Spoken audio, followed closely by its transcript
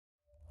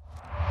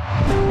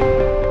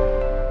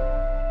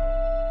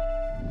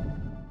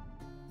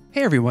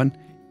Hey everyone!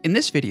 In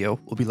this video,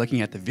 we'll be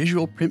looking at the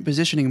Visual Print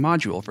Positioning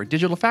module for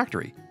Digital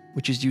Factory,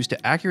 which is used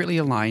to accurately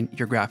align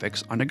your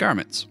graphics onto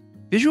garments.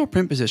 Visual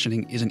Print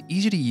Positioning is an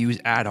easy-to-use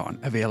add-on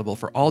available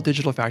for all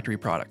Digital Factory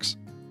products.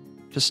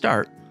 To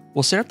start,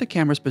 we'll set up the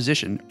camera's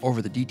position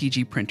over the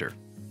DTG printer.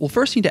 We'll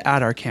first need to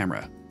add our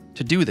camera.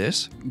 To do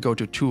this, go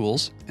to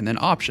Tools and then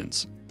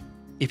Options.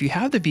 If you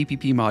have the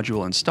VPP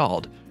module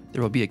installed,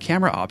 there will be a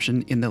camera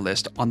option in the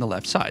list on the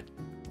left side.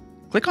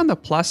 Click on the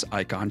plus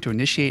icon to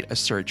initiate a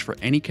search for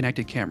any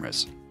connected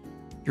cameras.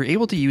 You're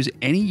able to use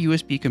any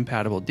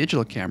USB-compatible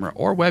digital camera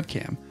or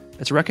webcam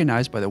that's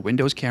recognized by the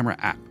Windows Camera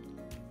app.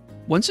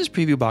 Once this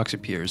preview box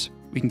appears,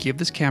 we can give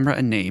this camera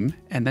a name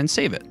and then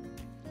save it.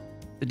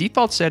 The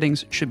default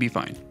settings should be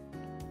fine.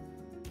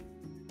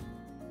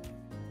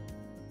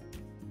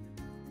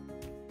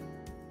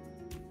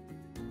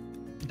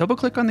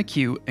 Double-click on the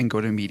queue and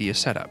go to Media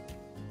Setup.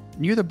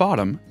 Near the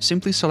bottom,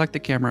 simply select the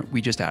camera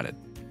we just added.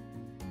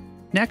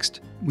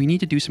 Next, we need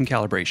to do some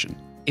calibration.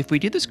 If we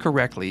did this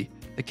correctly,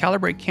 the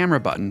Calibrate Camera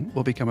button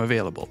will become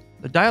available.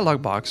 The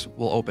dialog box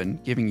will open,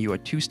 giving you a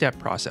two-step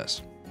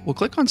process. We'll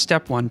click on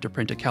Step 1 to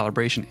print a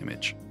calibration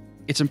image.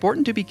 It's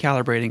important to be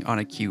calibrating on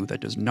a queue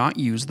that does not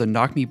use the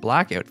Knock Me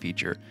Blackout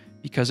feature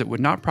because it would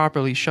not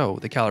properly show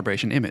the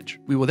calibration image.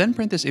 We will then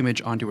print this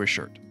image onto a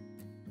shirt.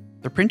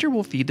 The printer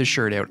will feed the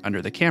shirt out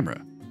under the camera.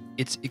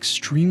 It's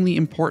extremely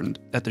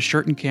important that the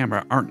shirt and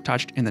camera aren't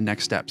touched in the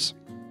next steps.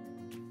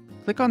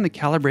 Click on the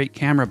Calibrate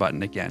Camera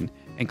button again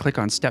and click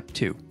on Step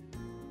 2.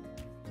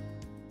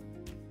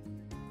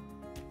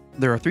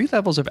 There are 3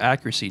 levels of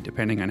accuracy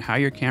depending on how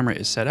your camera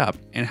is set up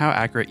and how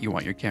accurate you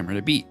want your camera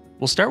to be.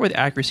 We'll start with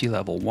accuracy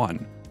level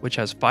 1, which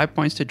has 5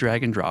 points to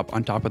drag and drop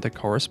on top of the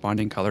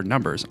corresponding colored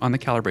numbers on the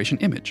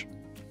calibration image.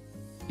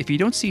 If you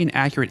don't see an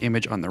accurate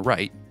image on the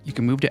right, you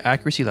can move to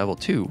accuracy level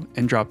 2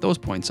 and drop those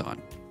points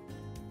on.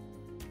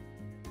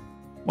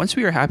 Once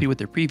we are happy with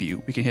the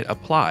preview, we can hit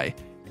Apply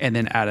and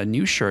then add a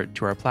new shirt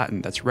to our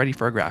platen that's ready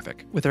for a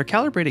graphic. With our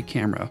calibrated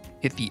camera,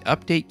 hit the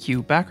Update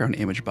Queue Background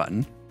Image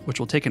button,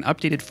 which will take an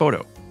updated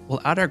photo.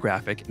 We'll add our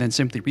graphic and then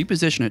simply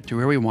reposition it to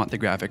where we want the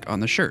graphic on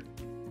the shirt.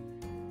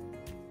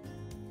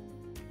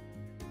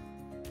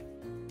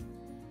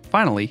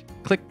 Finally,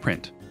 click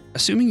Print.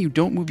 Assuming you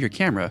don't move your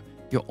camera,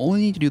 you'll only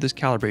need to do this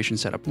calibration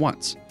setup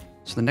once,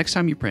 so the next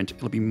time you print,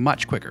 it'll be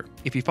much quicker.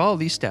 If you follow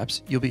these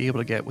steps, you'll be able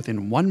to get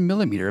within 1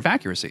 millimeter of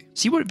accuracy.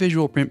 See what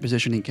Visual Print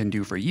Positioning can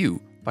do for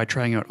you by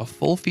trying out a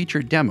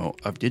full-featured demo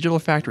of Digital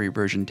Factory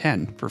version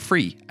 10 for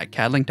free at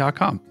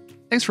CADlink.com.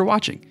 Thanks for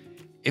watching.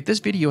 If this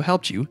video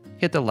helped you,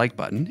 hit the like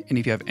button, and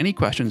if you have any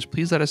questions,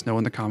 please let us know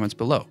in the comments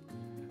below.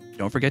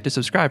 Don't forget to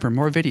subscribe for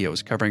more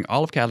videos covering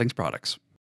all of CADlink's products.